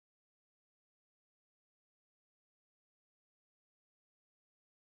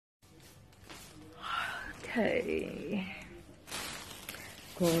কোন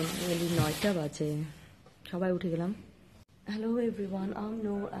 9টা বাজে সবাই উঠে গেলাম Hello everyone, I'm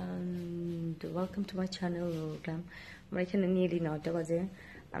Noor and welcome to my channel Vlog-12 আমরা এখানে নিয়েলি 9টা বাজে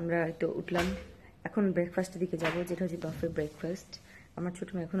আমরা একটু উঠলাম এখন ব্রেকফাস্টের দিকে যাব যেটা হচ্ছে বাফে ব্রেকফাস্ট আমার ছোট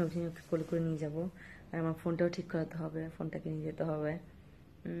মেয়ে এখন উঠিনি ওকে কোলে করে নিয়ে যাব আর আমার ফোনটাও ঠিক করাতে হবে ফোনটাকে নিয়ে যেতে হবে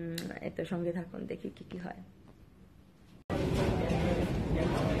এত সঙ্গে থাকুন দেখি কি হয়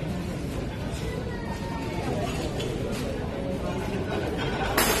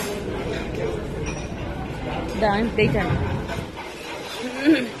Done, daytime.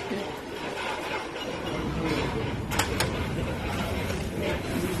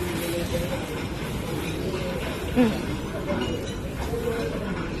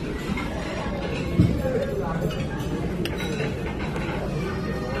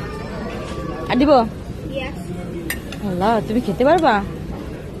 Adibo? Yes. Allah, তুমি খেতে পারবা?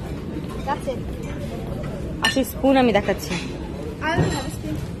 That's it. আসি স্পুন আমি দেখাচ্ছি I already have a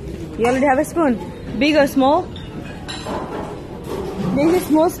spoon. You already have a spoon? Big or small? Big or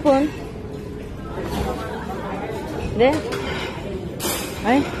small spoon? There?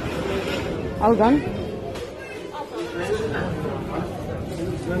 Right? All gone?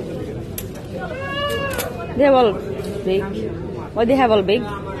 They have all big. Or they have all big?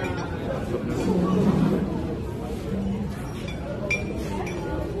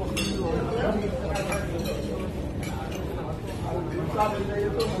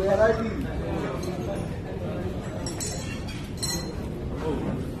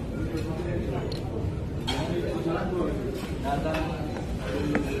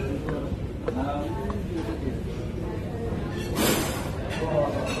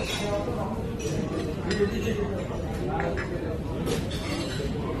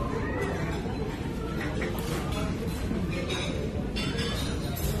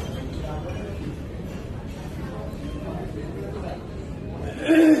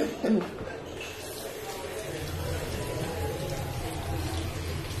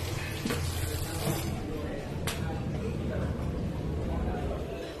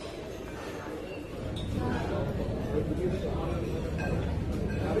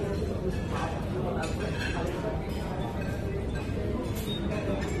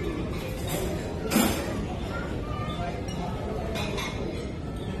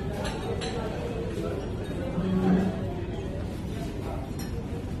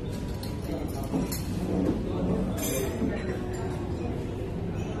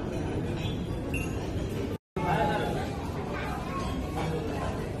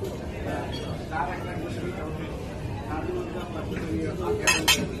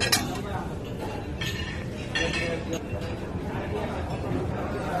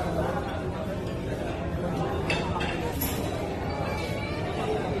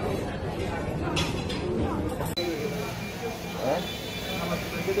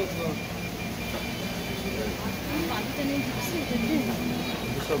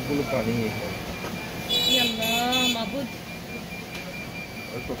 সবগুলো পানি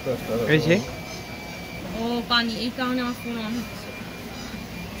ও পানি এই কারণে আমার phone on হচ্ছে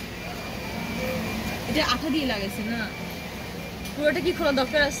এটা আঠা দিয়ে লাগাইছে না পুরোটা কি খোলা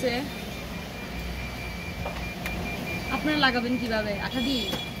দরকার আছে আপনারা লাগাবেন কিভাবে আঠা দিয়ে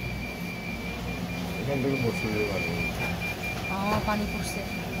এখান থেকে পড়ছে পানি পড়ছে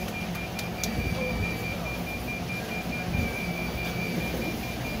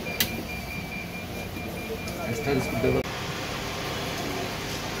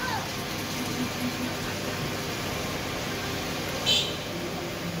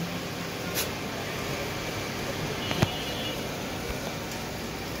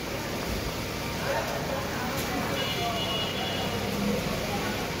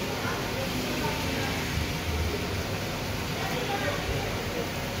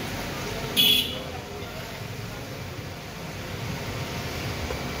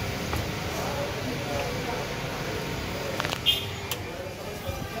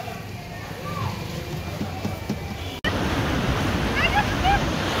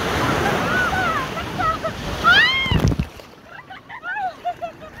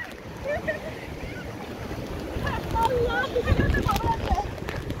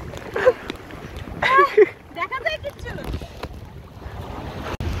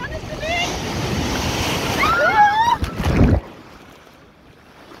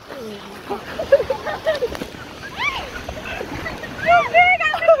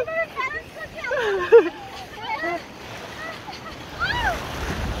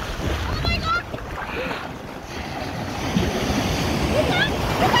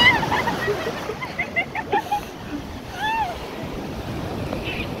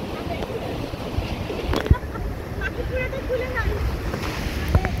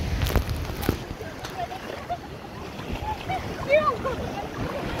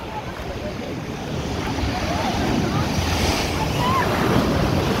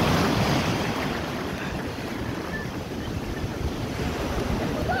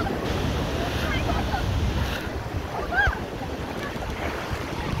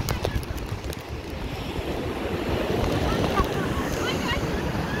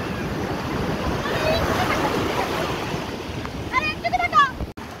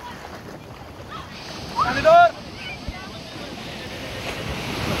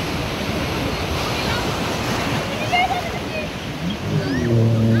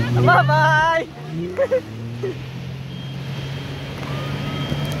Bye-bye!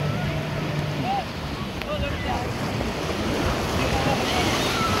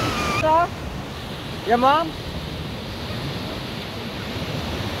 Yeah, Mom?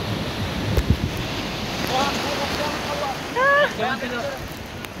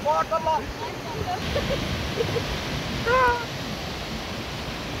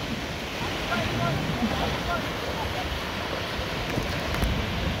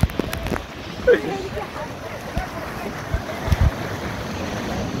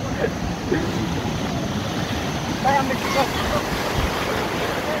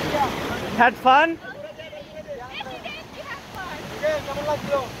 Had fun?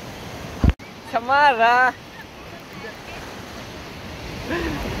 Samara.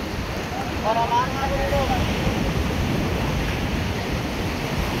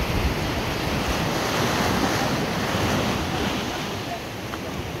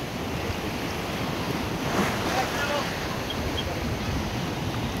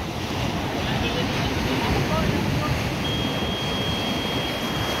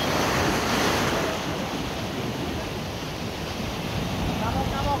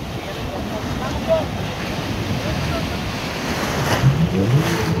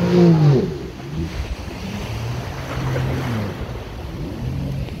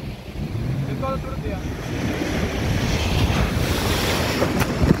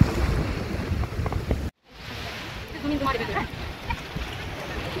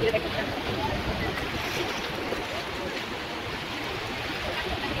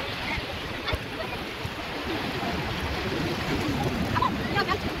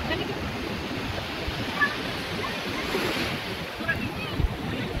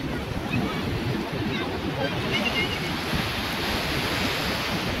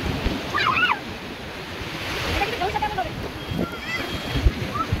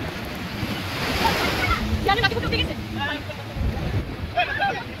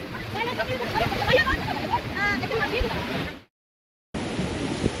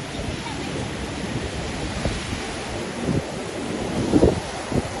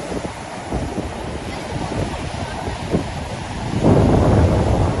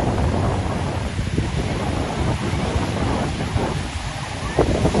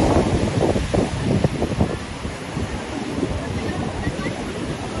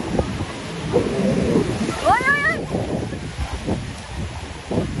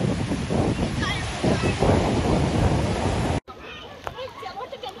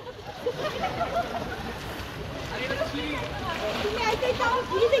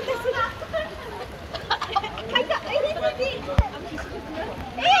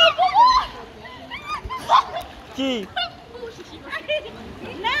 Chị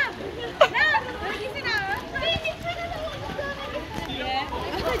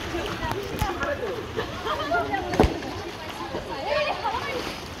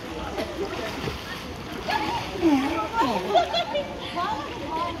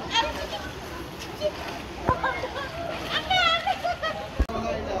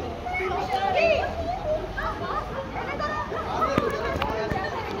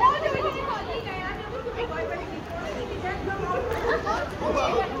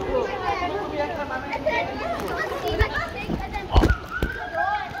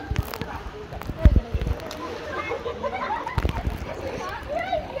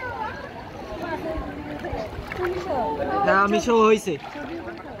হ্যাঁ আমি শো হয়েছে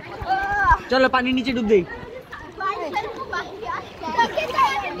চলো পানি নিচে ডুব দেই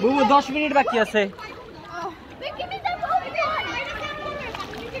বুবু 10 মিনিট বাকি আছে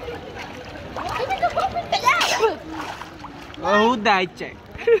Oh, that check.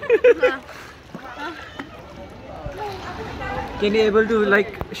 Can you able to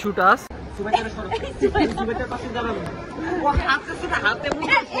like shoot us?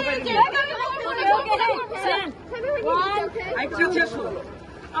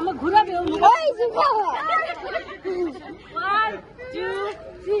 I'm a good idea. 1, 2,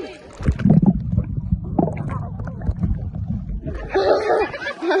 3.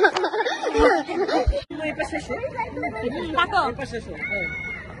 Taco. 1, 2, 3.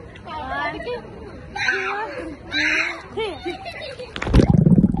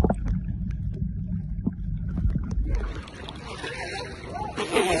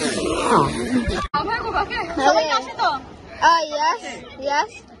 Yes, yes.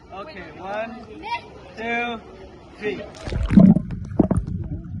 Okay, 1, 2, 3.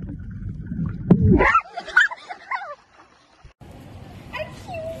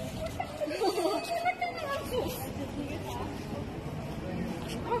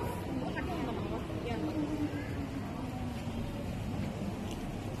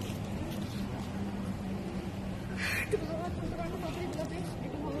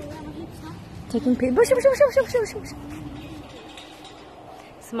 Taking pictures.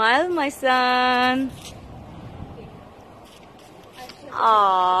 Smile, my son.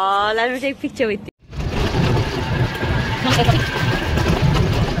 Aww, let me take a picture with you.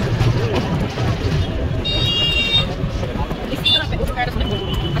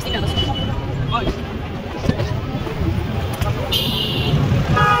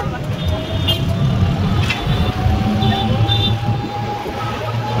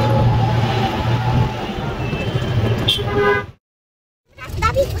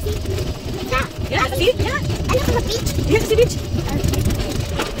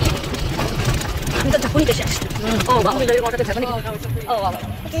 Oh, wow.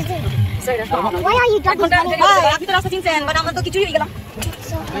 Why are you dropping But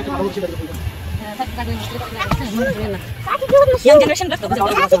young generation left.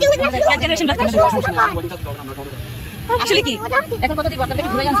 Actually,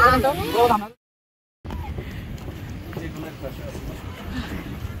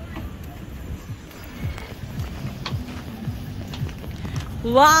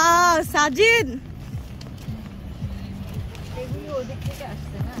 wow, Sajid.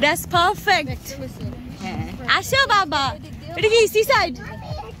 That's perfect. Asha Baba. It is seaside.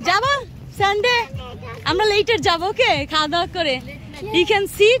 Java Sunday. আমরা later যাব okay? খাওয়া দাওয়া করে. You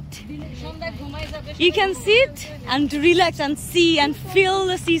can sit and relax and see and feel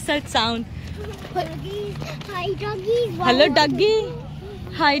the seaside sound. Hi, doggy. Hello, doggy.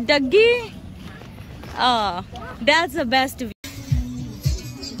 Hi, doggy. Oh, that's the best view.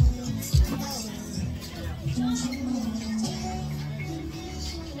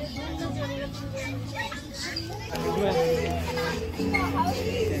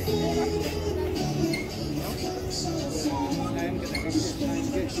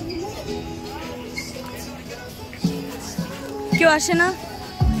 কেউ আসে না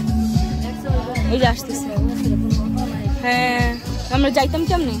এই যে আসতেছে হ্যাঁ আমরা যাইতাম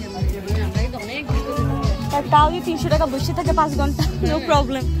কেমনি তাও 300 টাকা বসে থাকে 5 ঘন্টা নো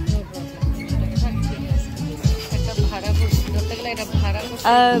প্রবলেম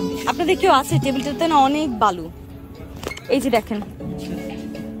আপনাদের কেউ আছে টেবিলটাতে না অনেক বালু এই যে দেখেন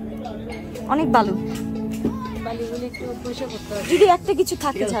অনেক বালু যদি একটা কিছু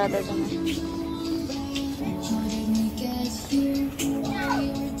থাকে ছাড়া দেওয়ার জন্য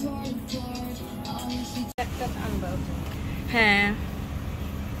হ্যাঁ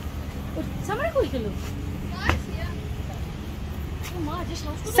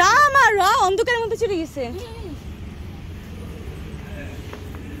সামারা অন্ধকারের মধ্যে চলে গেছে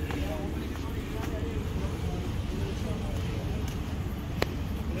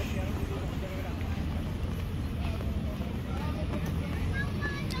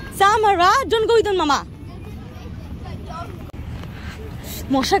Samara, don't go with them, Mama.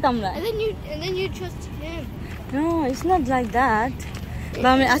 Mosha kamra. And then you trust him. No, it's not like that.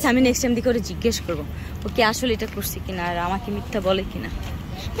 আচ্ছা আমি নেক্সট টাইম দিকে ওরে জিজ্ঞেস করবো ওকে আসলে এটা করছে কিনা আর আমাকে মিথ্যা বলে কিনা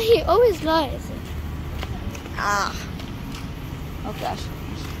He always lies. ওকে আসো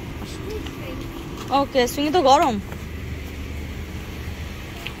ওকে সুইং তো গরম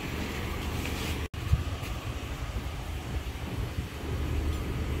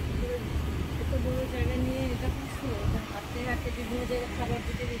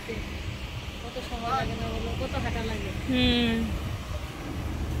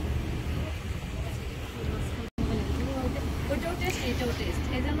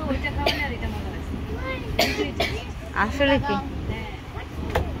আসলে কি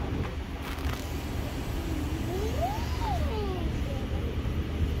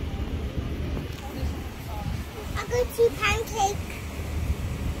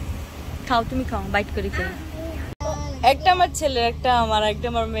খাও তুমি খাও বাইট করে খাও একটা আমার ছেলে একটা আমার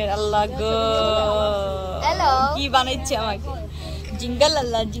মেয়ের আল্লাহ গো Hello. কি বানাইছে আমাকে jingle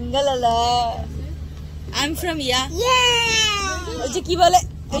Allah I am from ইয়া ওই যে কি বলে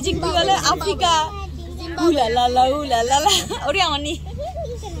আফ্রিকা উলালালা ওরে আমার নি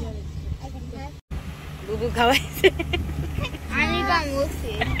বুবু খাওয়াইছে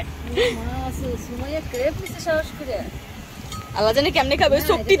আল্লাহ জানে কেমনে খাবে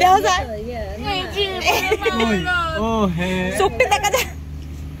শক্তি দেওয়া যায় শক্তি দেখা যায়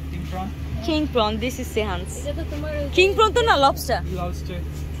king prawn this is সেহান্স king prawn তো না লবস্টার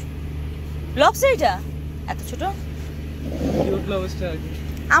এটা এত ছোট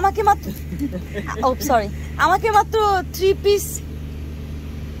আমাকে মাত্র আমাকে মাত্র 3 পিস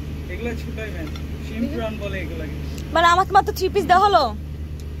এগুলা ছোটই ম্যান শিম প্রন বলে এগুলা মানে আমাকে মাত্র 3 পিস দেওয়া হলো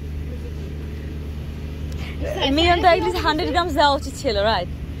মিনিমাম at least 100 গ্রাম দেওয়া উচিত ছিল রাইট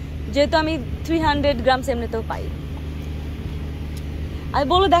যেহেতু আমি 300 গ্রাম এমনিতেও পাই আমি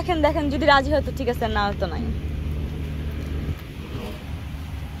বলো দেখেন দেখেন যদি রাজি হয় তো ঠিক আছে, না তো নাই।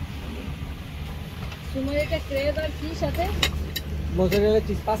 সুমন এটা ক্রেব আর কি সাথে মোজারেলা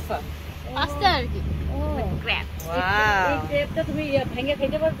চিজ পাস্তা। পাস্তা আর কি। ও ক্র্যাব। এই ওয়াও। ক্রেবটা তুমি ভেঙে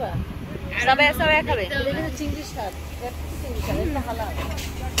খেতে পারবা? সবাই সবাই খাবে। এটা কিন্তু চিংড়ি স্বাদ। ক্রেব চিংড়ি স্বাদ, এটা হালাল।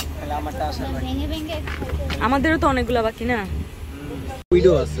 তাহলে আমারটা আসা লাগে। ভেঙে ভেঙে আমাদেরও তো অনেকগুলো বাকি না।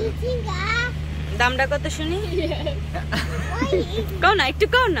 ভিডিও আছে। দামটা কত শুনি? কও না, একটু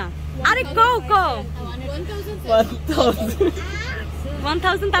কও না। আরে কও কও।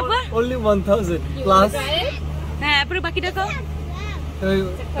 1000 তারপর? Only 1000 plus হ্যাঁ, এরপরে বাকিটা কও।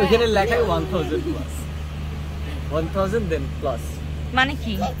 ওখানে লেখাই 1000 plus 1000 then plus মানে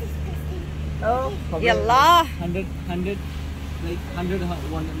কি? oh ইয়াল্লাহ। 100 like 100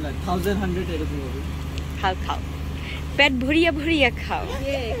 like 1100 এরকম হবে। খাও খাও, পেট ভরিয়া ভরিয়া খাও।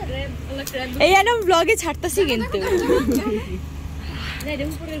 ক্রেব ওলা ক্রেব এই আমি ব্লগে ছাড়তাছি কিন্তু। না, এটা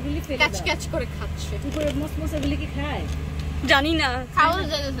উপরের গুলি ফেলে ক্যাচ দাও। ক্যাচ করে খাচ্ছে। উপরের মসমসা গুলি কি খায়? জানি না, খাওয়া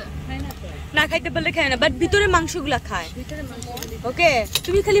যাচ্ছে। খায় না তো। না খাইতে পারলে খায় না, বাট ভিতরে মাংসগুলা খায়। ভিতরে মাংস গুলি ওকে,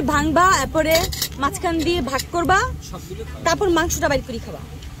 তুমি খালি ভাঙবা, এরপরে মাঝখান দিয়ে ভাগ করবা, সবগুলো তারপর মাংসটা বাইর করে খাবা।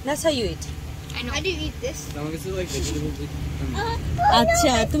 That's how you eat. How do you eat this? আমার কাছে like vegetable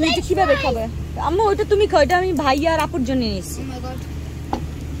আচ্ছা, তুমি এটা কিভাবে খাবে? আম্মু ওটা তুমি খাও, এটা আমি ভাই আর আপুর জন্য নিয়েছি। Oh my god.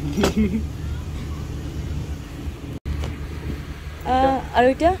 আর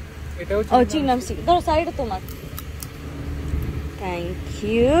ওইটা এটাও ও চিংড়ি মাছ। ধরো সাইডটা তোমার। Thank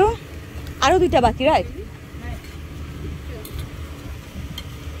you. আরো দুইটা বাকি, রাইট?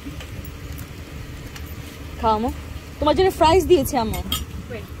 খাও আম্মু, তোমার জন্য ফ্রাইজ দিয়েছি আম্মু।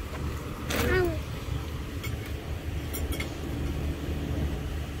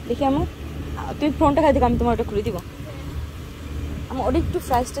 দেখি আম্মু, তুমি ফোনটা খাই দেখো, আমি তোমার ওটা খুলে দিব। আমার ওটা একটু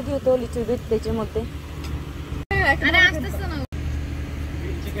ফ্রাইজটা দিও তো, লিটল বিট ভেজের মধ্যে। আরে আসতেছে না।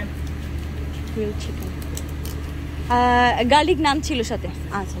 গ্রিল চিকেন, গার্লিক নান ছিল সাথে।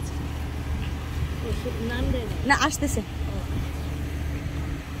 আচ্ছা আচ্ছা, নাম দেয় না। না আসতেছে,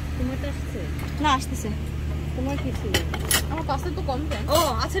 তোমারটা আসছে? না আসতেছে। তোমার কি ছিল? আমার পাস্তা তো কম দেয়। ও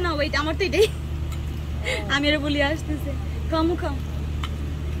আচ্ছা, না ওয়েট, আমার তো এটাই। আমি এর বলি আসতেছে। খামু খাও।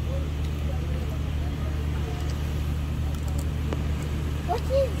 What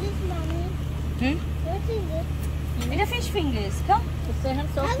is this, mommy? Hmm, What is this? এটা ফিশ ফিঙ্গারস। খাও। সেহান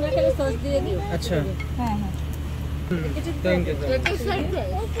সস না খেলে সস দিয়ে দিও। আচ্ছা হ্যাঁ হ্যাঁ, থ্যাংক ইউ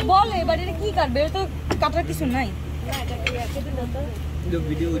বলে এবার এটা কি কাটবে, এটা তো কাটার কিছু নাই। না, এটা ইয়াকে দিল তো। যে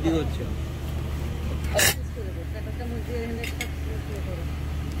ভিডিও হচ্ছে একটা মুখ দিয়ে এখানে একটা করো।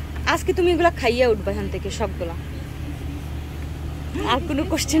 আজকে তুমি এগুলা খাইয়া উঠবা এখান থেকে সবগুলা, আর কোনো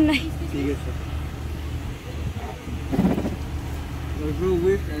কোশ্চেন নাই। ঠিক আছে we'll go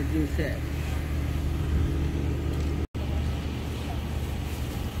with as you said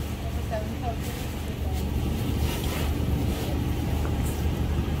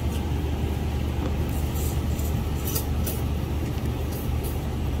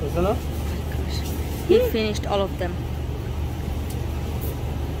Hello? He finished all of them.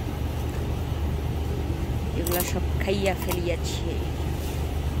 এগুলা সব খাইয়া ফেলিয়াছে।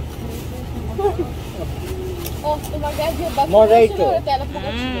 ও তোমার গায়ে যে বাকি Morito. তেল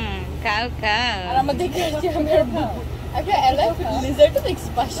পোকা ছিল। খাও খাও, আর আমাদের কাছে আমার আগে এলাকা লিজার্ড তো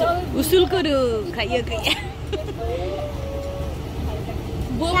এক্সপ্রেশন উসুল করো খাইয়া খাইয়া।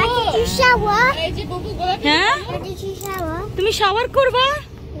 বুবু did you shower? এই যে বুবু গোলা হ্যাঁ, did you shower? তুমি শাওয়ার করবা?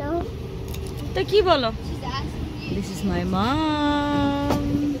 No. তো কি বলো? She's asking you. This is my মম।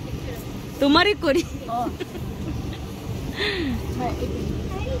 তোমারই করি।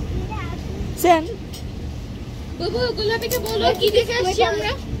 সেন বুবু গোলাপিকে বলো কি দেখে আসছি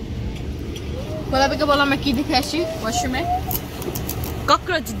আমরা? গোলাপিকে বলো আমরা কি দেখে আসছি ওয়াশরুমে?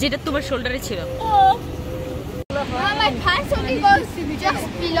 ককরোচ, যেটা তোমার শোল্ডারে ছিল। My pants only goes just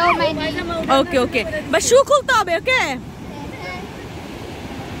below my knee. Okay okay, but শু খুলতে হবে। ওকে,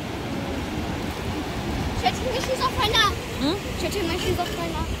 Stretching my shoes off right now. Hmm Stretching my shoes off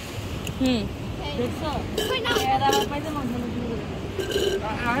right now. Hmm, Right now.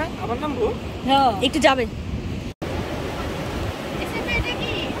 আবার নামবো একটু যাবে। এসে পেটে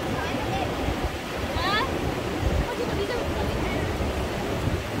কি? হ্যাঁ?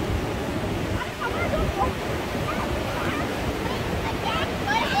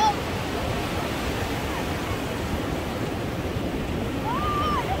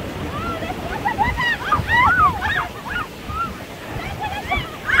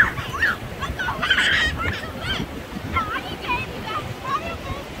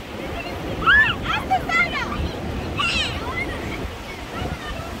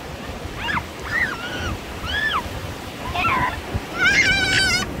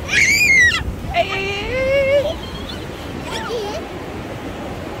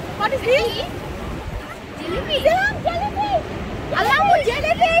 What is this? Jellyfish. Jellyfish. Alamu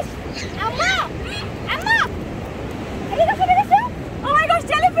jellyfish. Amma. Amma. Oh my gosh,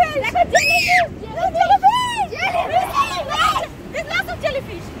 jellyfish. Jellyfish. Jellyfish. There's lots of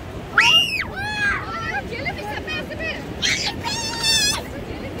jellyfish. Jellyfish.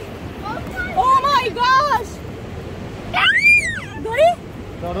 Oh my gosh. Dori?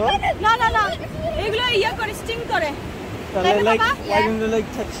 ধরো না এগুলো ইয়া করে স্টিং করে তাহলে like why don't you like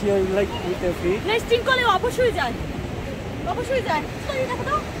touch your like with your feet sting করলে অবশ্যই যায় দেখো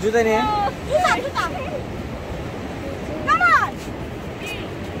তো জুতা নিয়ে জুতা কাম অন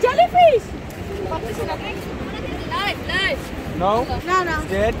জেলিফিশ পাচ্ছি না লাইভ no না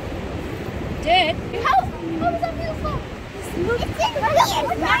dead how is that beautiful look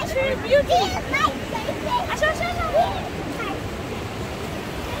natural beauty আসো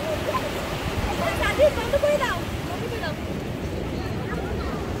সাথে বন্ধ করে দাও